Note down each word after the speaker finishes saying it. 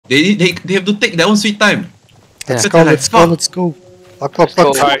They have to take their own sweet time. Let's go. Let's go. Walk.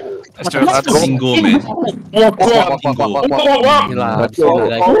 Alright, let's do it. Let's go. Bingo, man.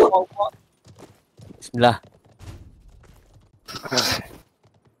 Bismillah.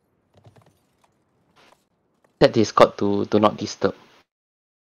 Set Discord to do not disturb.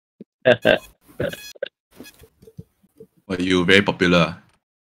 Well, you very popular.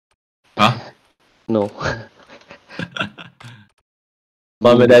 Huh? No.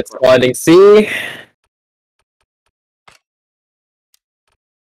 Mama, that's spawning C.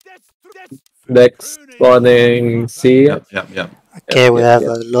 Next spawning C. Yep. Okay, we have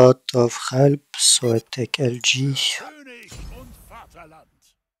a lot of help, so I take LG.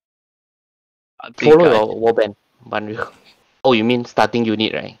 Follow your warband, Banryu. Oh, you mean starting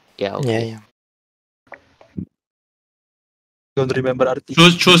unit, right? Yeah. Okay. Yeah. Don't remember RT.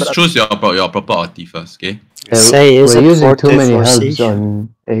 Choose your proper RT first, okay? Say is we're it using 40 too many for helps C? on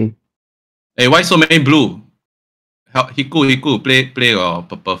A. Hey, why so many blue? Hiku, play your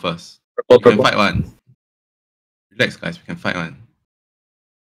purple first. We can fight one. Relax, guys. We can fight one.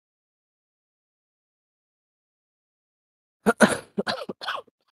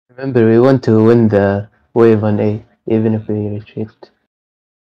 Remember, we want to win the wave on A, even if we retreat.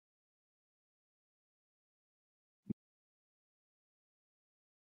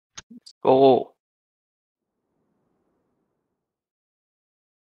 Go.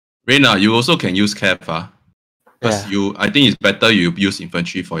 Reina, you also can use Cav, because I think it's better you use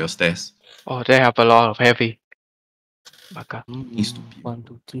infantry for your stairs. Oh, they have a lot of heavy. Stupid. 1,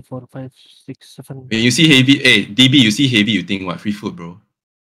 2, 3, 4, 5, 6, 7. When you see heavy, hey, DB, you see heavy, you think what? Free food, bro.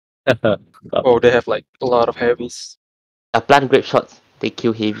 Oh, they have like a lot of heavies. Plant grape shots. They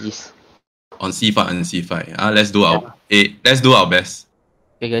kill heavies. On C5 and C5. Let's do our let's do our best.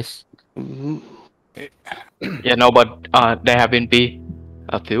 Okay, guys. Yeah, no, but they have in B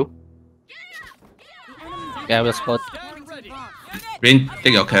a few. Yeah, we'll spot. Rain,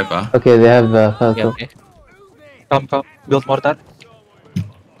 take your Cav, Okay, they have Falco. Okay. Come. Build mortar.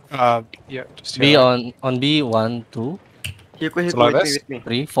 Yeah, just B on B. 1, 2, with me.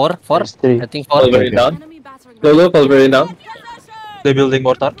 3, 4. There's 3. I think 4. Pulverin down. Pulverin down. They building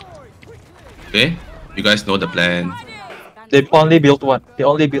mortar. Okay? You guys know the plan. They only built one. They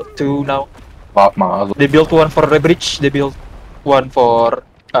only built 2 now. They built one for the bridge. They built one for.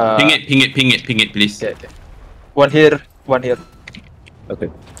 Ping it, please. Okay. One here. Okay.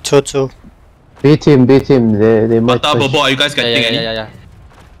 2. B team. They might Mata, push. Bobo, are you guys getting any?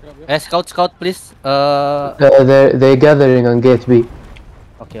 Yeah. Scout, please. They're gathering on gate B.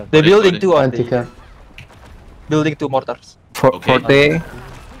 Okay. They building 2 on Antika. building 2 mortars. Okay.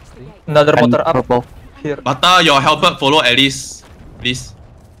 Another mortar up here. Mata, your helper follow Alice, please.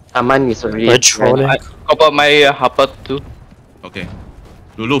 Aman is already. Bridge rolling. How about my hopper too? Okay.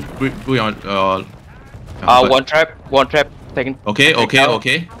 Lulu, put your One trap. Taking. Okay.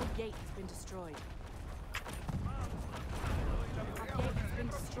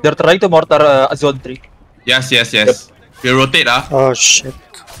 They're trying to mortar zone 3. Yes. We rotate, Oh shit.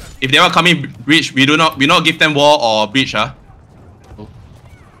 If they are coming breach, we not give them wall or breach,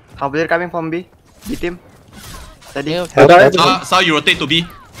 Cavalier coming from B. B team. Steady. Help. So you rotate to B.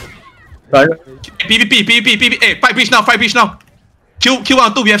 PvP. Hey, fight breach now.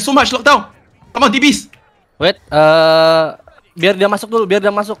 Q1 2. We have so much lockdown. Come on, DBs. Wait. Biar dia masuk dulu.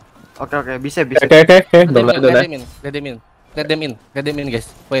 Okay. Bisa. Okay. Let them in, guys.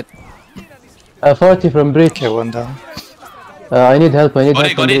 Wait. 40 from bridge. Okay, one down. I need help. Got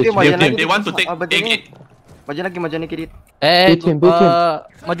it. They want to take A gate. Maju lagi kiri. Team.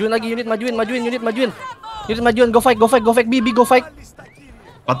 Majuin lagi unit, majuin. Unit majuin, go fight, B, go fight.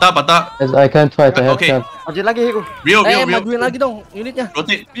 Patah. I can't fight. I have Okay. camp. Maju lagi Hiku. Real. Majuin lagi dong unitnya.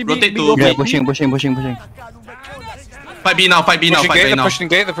 Rotate to go B. fight. Pushing. Fight B now. They're pushing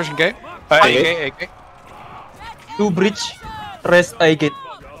gate. A gate. 2 bridge. Rest A gate.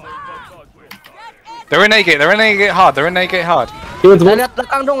 They're in A gate hard. Lihat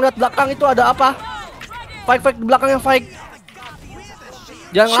belakang itu ada apa? Fight di belakangnya fight.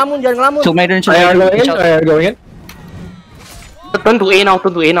 Jangan ngelamun. I are going in. Turn to A now.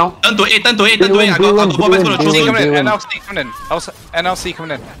 Turn to A. I got bombs gonna choose coming in. NLC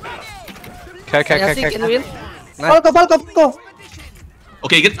coming in. Okay. Falco.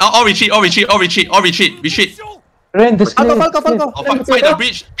 Okay, all retreat. Ren, this Falco. Fight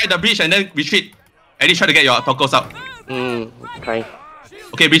the breach and then retreat. At least try to get your Falcos out. Try.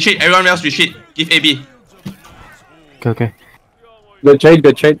 Okay, retreat. Everyone else retreat. Give AB. Okay. Good trade.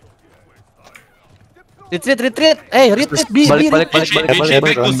 Retreat. Hey, retreat. B. Retreat back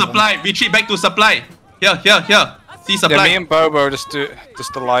to supply. Retreat back to supply. Here. See Yeah, supply. me and Bobo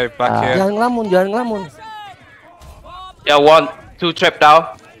just alive back here. Jangan ngelamun, jangan ngelamun. Yeah, 1, 2 trap down.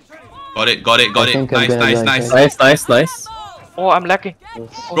 Got it, got it, got I it. think I'm Nice, gonna nice, join nice. first. Nice. Oh, I'm lagging.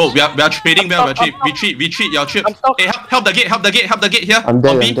 Bro, we are trading well. Retreat, your trip. Hey, help the gate here. I'm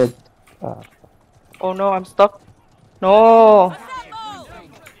dead, On B. I'm dead. Oh no, I'm stuck. No.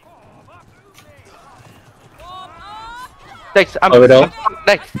 Thanks, I'm stuck.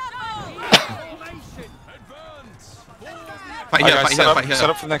 Thanks. Fight here. Set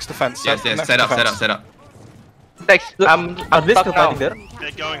up for the next defense. Yes, set up. Thanks, I'm Are they still stuck now. fighting there?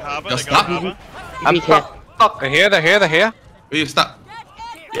 They're going harbour. You're They're going stuck? harbour. I'm stuck. They're here. Where you stuck?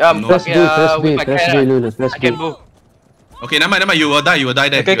 Yeah, I'm Press stuck B, press with B, my press B, cannon. Lulu, press I B. can move. Okay, never mind. You will die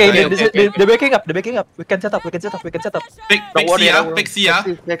there. Okay, You will die. they're backing up. We can set up. Fix worry, C, don't worry. fix C,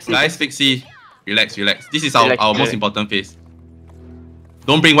 guys, fix C. Relax. This is our most Relax. important phase.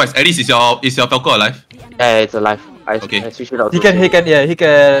 Don't bring whites. At least is your Falco alive? Yeah, it's alive. Okay. I switched it out. He can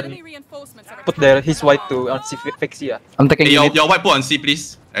put his white to on C fix C. I'm taking Hey, your white put on C,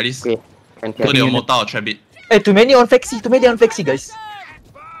 please. At least. Okay. Put your mortar or trap it. Hey, too many on fix C, guys.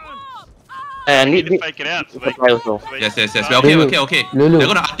 And Need to fake it out. supply also. Yes. We're okay. Lulu. They're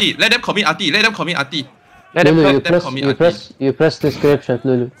gonna RT. Let them commit RT. Lulu, them commit you press the scrape shot,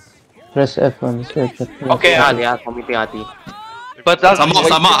 Lulu. Press F on the scrape shot. Okay, They are committing RT. but that's Some more.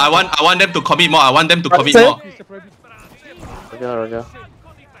 I want them to commit more. Roger.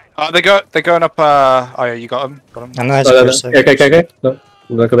 They're going up. Oh yeah, you got them. Nice. Okay. No,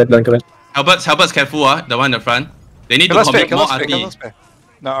 don't commit. Halbert's careful, the one in the front. They need Kill to us commit bit. more RT.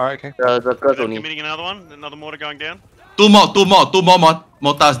 No, alright, okay. The curse only. Committing another one. Another mortar going down. Two more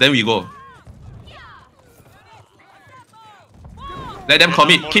mortars, then we go. Let them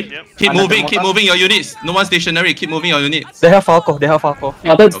commit. Keep moving your units. No one stationary. Keep moving your units. They have Falco. Okay.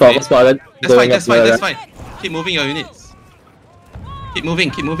 That's fine. Keep moving your units. Keep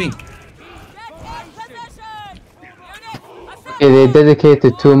moving. Okay, they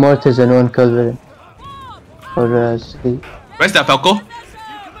dedicated 2 mortars and 1 culverin. For C. Where's that Falco?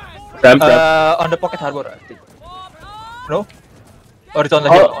 On the pocket harbor, I think. No? Or it's on the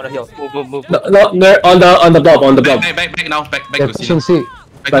hill. move. No, on the blob. Back now. Back They're to C. pushing C.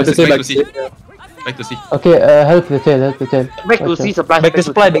 Back to C. Okay, help the tail. Back to C supply. Back to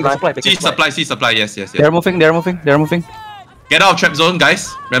supply. C supply. Yes. They're moving. Get out of trap zone,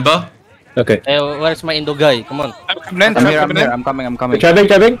 guys. Remember? Okay. Hey, where's my Indo guy? Come on. I'm here. I'm coming. Trapping.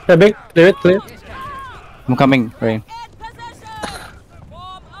 Clear it. I'm coming, Rain.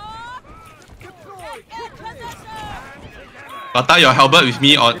 Bata, your halberd with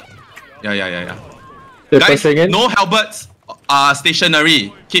me on. Yeah. Guys, no halberds are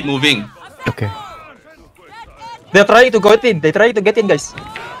stationary. Keep moving. Okay. They're trying to get in, guys.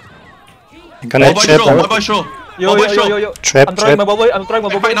 Gonna trap. Boy show. Yo. Trap. I'm trying my boy.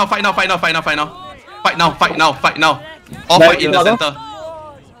 Fight now. All fight in the center.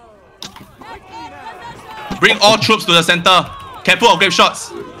 Bring all troops to the center. Careful of grape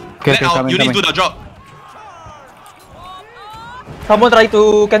shots. Let our units do the job. Someone try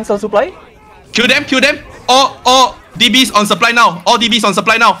to cancel supply. Kill them. All DBs on supply now.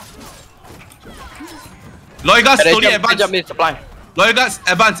 Loyal guards slowly advance. Supply. Loyal guards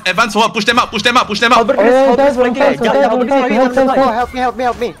advance forward. Push them up. Albert is flanking.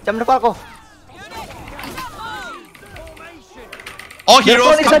 Help me. Jam the Falco. All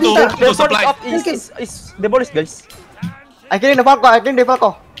heroes come to supply. Is demolished, guys. I killing the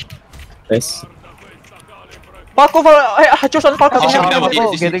Falco. Nice. Falco for chosen Falco. This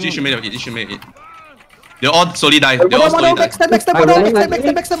should make it. They all slowly die. Backstab.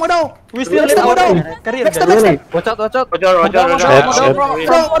 We still need Modo. Career. Watch out.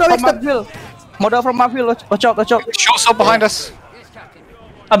 Model from Marfield. Watch out. Shots up behind us.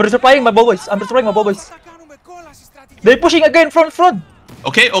 I'm resupplying my boys. They're pushing again front.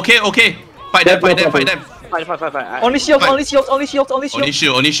 Okay. Fight them. Fight. Only shields.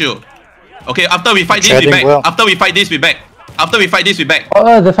 Only shield. Okay, after we fight this, we back. Well. After we fight this, we back.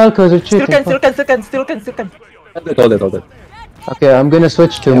 Oh, the Falcos are cheating. Still can. Hold it. Okay, I'm gonna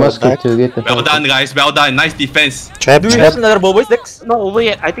switch to musket to get the Well done, guys. Well done. Nice defense. Trap. Do we have another boys, Dex? No, over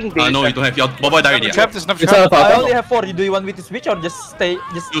yet. I think they. No, you don't have. Your Bobo died already. Trap, there's no I trap. only have 4. Do you want me to switch or just stay?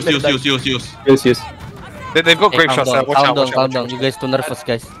 Use. They've got grape shots there. Watch Calm out. down. You guys too nervous,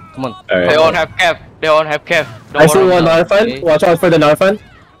 guys. Come on. They all have Kev. I see one Narfan. Narfan. Watch out for the Narfan.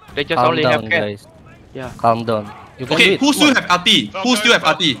 They just Calm only have down, Kev. guys. Yeah. Calm down. You can do Okay, it. who still have RT?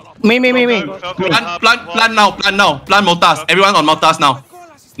 Me. Plan now. Plan mortars. Everyone on mortars now.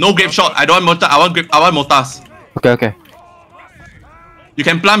 No grape shot. I don't want mortar. I want mortars. Okay. You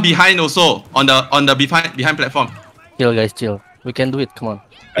can plan behind also on the behind platform. Chill, guys, chill. We can do it. Come on.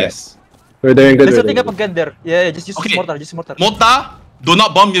 Yes. We're doing good. Let's setting up again there. Yeah, just use mortar. Just mortar. Mortar, do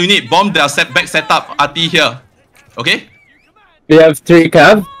not bomb unit. Bomb their back setup. RT here. Okay? We have 3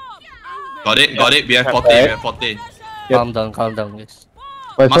 cav. Got it. We have 40. Calm down, guys.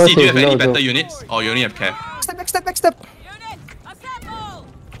 Masi, do you have any better units? Or you only have cav? Back step.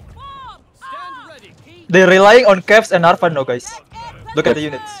 They're relying on cavs and Arfan now, guys. Look at the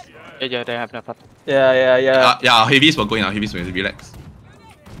units. Yeah, they have enough. Yeah. Yeah, heavies were going now. Heavies were relax.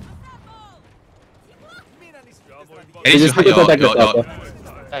 At least you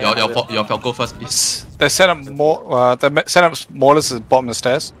your Falco first, please. They set up more. They set up Maulers at the bottom of the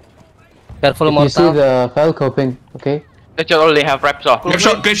stairs. Careful, You see mortar. the Falco ping, okay? They just only have Raptor.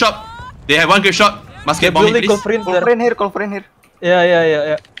 Great shot. They have one great shot. Must get bombing, please. Call friend here.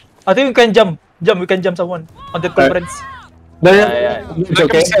 Yeah. I think we can jump. We can jump someone on the conference. It's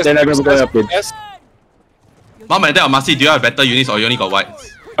okay. They're not going to go up with. Mom and Dad or Masi, do you have better units or you only got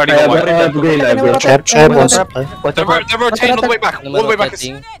whites? Only got one. Trap on supply. They're rotating all the way back. All the way back.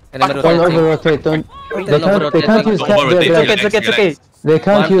 Don't over-rotate, don't... They can't use cap there, It's okay. They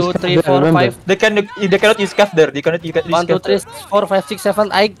can't 1, use 2, cap 3, there, 4, remember. 5. They cannot use cap there. They cannot use 1, 2, 3, 4, 5, 6,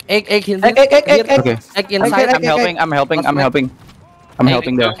 7. Egg inside. Okay. Egg inside. I'm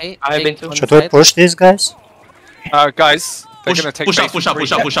helping there. Okay. I have been too. Should we push these guys? Guys, they're gonna take Push up. See supply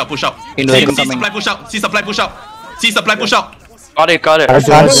push up. Got it.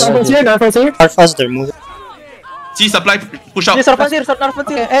 Alphas, they're moving. See supply push up. Arfan here.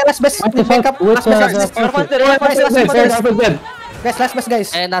 Last best. Guys, last best,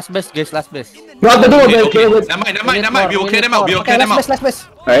 guys. Last best, guys. Last best. Okay. Never mind. We will clear them out. Last best.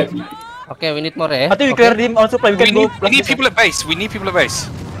 Alright. Okay, we need more, eh? I think we cleared him on supply. We need people at base.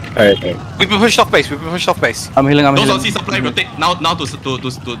 Alright. We've been pushed off base. I'm healing. Those on see supply rotate now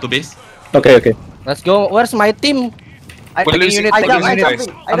to base. Okay. Let's go. Where's my team? We're losing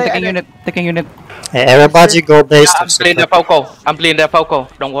Taking unit. Hey, everybody go base. I'm playing the Falco.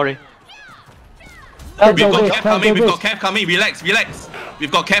 Don't worry. We've got Cav coming. Relax.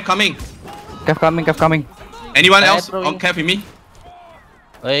 We've got Cav coming. Kev coming. Anyone else on Cav with me?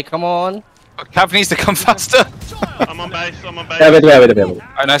 Hey, come on. Cav needs to come faster. I'm on base. Wait.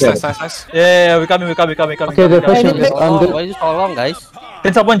 Oh, nice. Yeah, we coming. Okay, they're pushing. Why is it so long, guys?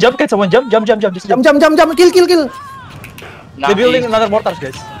 Can someone jump? Just jump. Jump. Kill. They're building another mortars,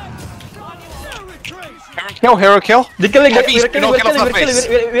 guys. Hero kill. They're killing. Heavies, We're do not killing. kill off base.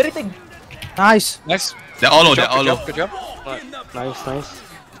 We're hitting. Nice. They're all low. Good job. Nice.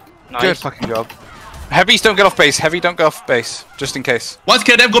 Good fucking job. Heavies don't get off base. Just in case. Once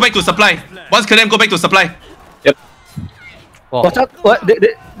kill them, go back to supply. Yep. Watch out. What?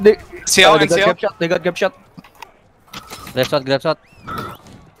 They CL. They got gap shot.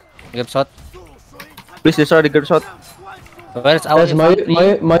 Grab shot. Please destroy the gap shot. Where's our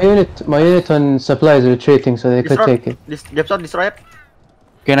Guys, my unit on supply is retreating, so they could take it. This gap shot destroy it.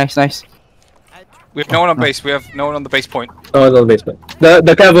 Okay, nice. We have no one on base. We have no one on the base point. Oh, it's on the basement.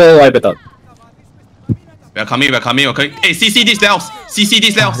 The cav will wipe it out. We're coming. Hey, CC these levels.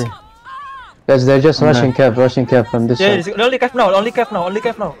 Guys, they're just rushing cap from this Yeah, side. only cap now.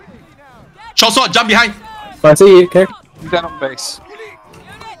 Short sword, jump behind. See, okay. Down on base.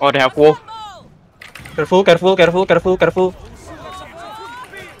 Oh, they have wolf. Careful. Careful,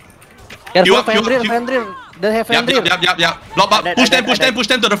 You- Fenrir. They have Fenrir. Yep. Block up. Push them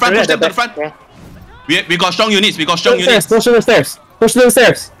to the front. We got strong units. Push to the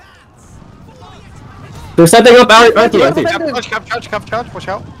stairs. They're setting up RT. Charge. Watch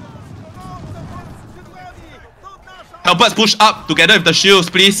out. Help us push up together with the shields,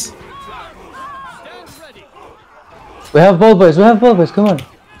 please. We have ball boys, come on.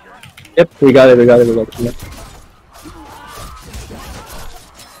 Yep, we got it.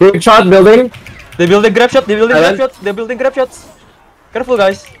 Big shot building. They're building grab shots. Careful,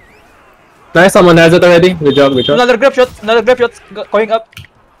 guys. Nice, someone has it already. Good job. Another grab shot going up.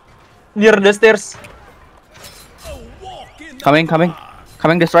 Near the stairs. Coming,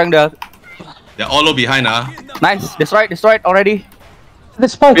 destroying the... They're all low behind, Nice, destroyed already.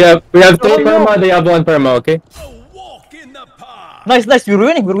 This spike. We have 2 perma, they have 1 perma, okay? Nice, we're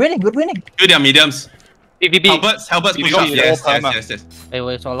winning. Do their mediums. PvP. Help us push up. Yes. Hey,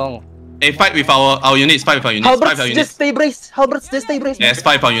 wait so long. Hey, fight with our units. Halberts, just stay braced. Yes,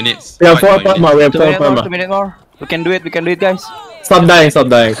 fight our units. We have 4 perma, 2 minutes more. We can do it, guys. Stop dying,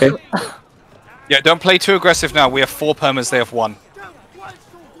 okay? Yeah, don't play too aggressive now. We have 4 permas. They have 1.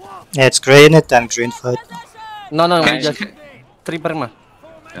 Yeah, it's granite and green fight. No, just 3 perma.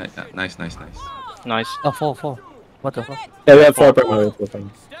 Yeah, nice. Nice. Oh, 4. What the fuck? Yeah, we have 4 perma.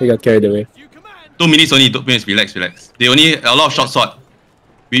 We got carried away. 2 minutes only. 2 minutes. Relax, relax. They only a lot of short sword.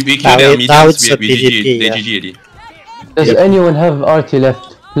 We kill Now their now mediums. it's a We GG. PvP, They yeah. GG already. Does anyone have RT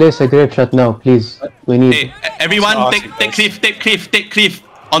left? Place a grape shot now, please. We need. Hey, everyone, take cliff.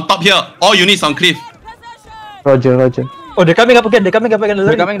 On top here. All units on cliff. Roger, Roger. Oh, they're coming up again. They're coming up again.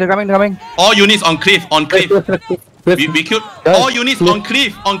 They're coming. All units on cliff. We killed Guys, all units on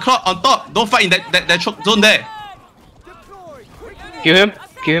cliff. On top. Don't fight in that choke zone there. Kill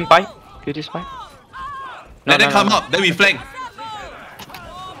him, bye. Kill this bye. Let them come up. Then we flank.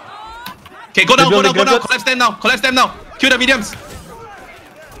 Okay, go down. Collapse them now. Kill the mediums.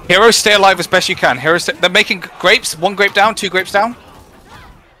 Heroes, stay alive as best you can. They're making grapes. 1 grape down, 2 grapes down.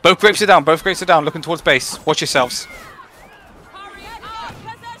 Both grapes are down. Looking towards base. Watch yourselves.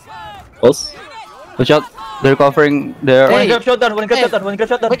 Close. Watch out. They're covering their... Hey. One grab shot done.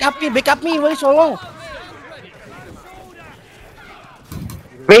 Back up me, why so long?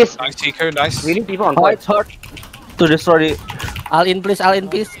 Base. Nice, Tico, nice. We need people on Oh, point. it's hard to destroy the... I'll in please. I'll in,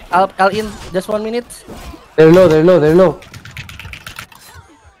 just 1 minute. They're low.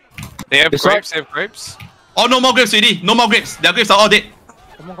 They have It's grapes. Oh, no more grapes already. No more grapes. Their grapes are all dead.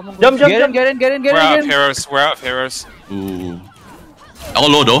 Jump. Get in. We're out of heroes. Ooh. All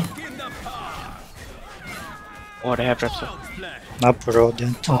low though. Oh, they have traps. Not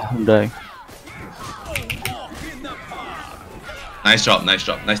rodent. Oh, I'm dying. Nice job. Nice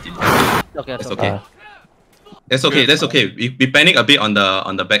team. Okay, That's okay. That's okay. We panic a bit on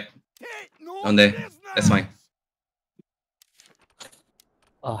the back. On there. That's fine.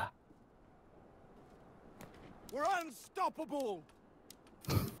 We're unstoppable.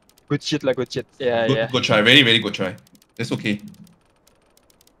 Good shit. Yeah. Good try. Very, very good try. That's okay.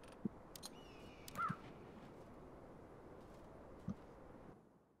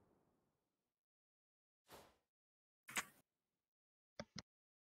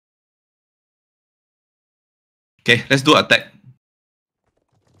 Okay, let's do attack.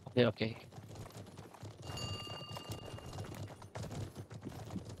 Okay.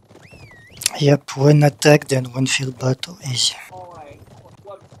 Yep, 1 attack, then 1 field battle. Easy.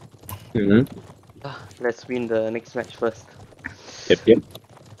 Let's win the next match first. Yep.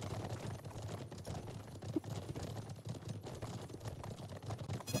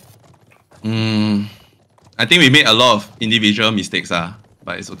 I think we made a lot of individual mistakes,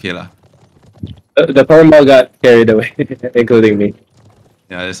 but it's okay lah. The Parmal got carried away, including me.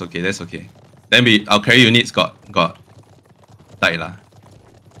 Yeah, that's okay. Then our carry units got died lah.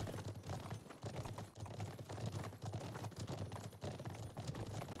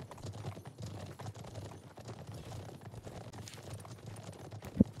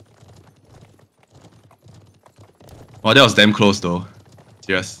 Oh, that was damn close though.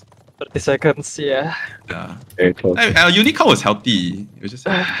 Serious. 30 seconds, yeah. Yeah. Very close. Our unit count was healthy. It was just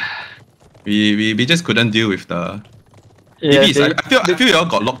we just couldn't deal with the. Yeah, I feel you all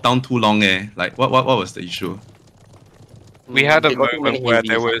got locked down too long. Like what was the issue? We had a moment where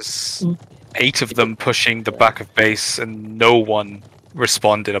there was 8 of them pushing the back of base, and no one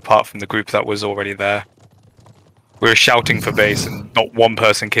responded apart from the group that was already there. We were shouting for base, and not one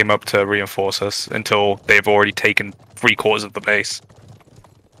person came up to reinforce us until they've already taken 3/4 of the base.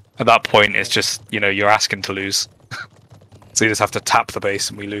 At that point, it's just, you're asking to lose. So you just have to tap the base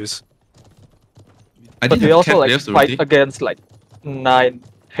and we lose. But we also fight against 9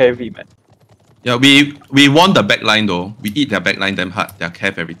 heavy men. Yeah, we won the backline though. We eat their backline damn hard, their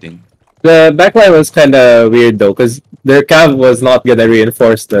cav, everything. The backline was kind of weird though, because their cav was not gonna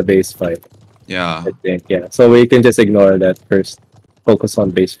reinforce the base fight. Yeah. I think, yeah. So we can just ignore that first. Focus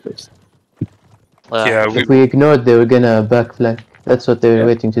on base first. Yeah, If we ignored, they were gonna backflank. That's what they were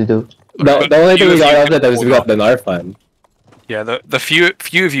waiting to do. The only thing we got after that was we got the Narfan. Yeah, the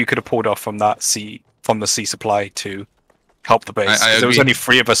few of you could have pulled off from the C supply to help the base. I There was agree. only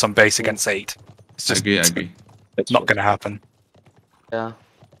 3 of us on base against 8. It's just I agree. not going to happen. Yeah.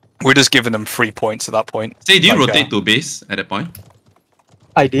 We're just giving them 3 points at that point. Say, do you Like, rotate to base at that point?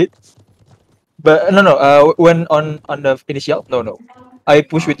 I did. But no. When on the initial, no. I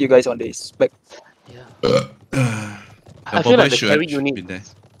push with you guys on this. But I feel like the carry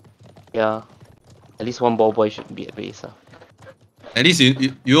unit. Yeah. At least one ball boy should be at base. At least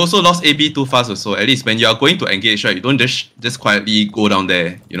you also lost AB too fast also. At least when you are going to engage, right, you don't just quietly go down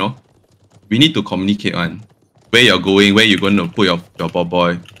there, We need to communicate on where you're going, where you're going to put your ball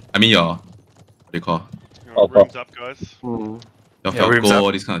boy. I mean your, what do you call? Rooms up, guys. Your Falco,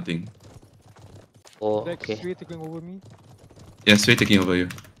 all this kind of thing. Oh, okay. Sway taking over me? Yeah, Sway taking over you.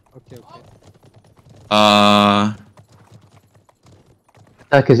 Okay.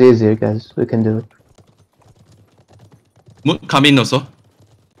 Attack is easier, guys. We can do it. Mood come in also.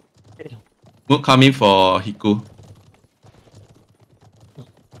 Smoke coming for Hiku.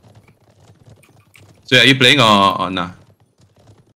 So are you playing or nah?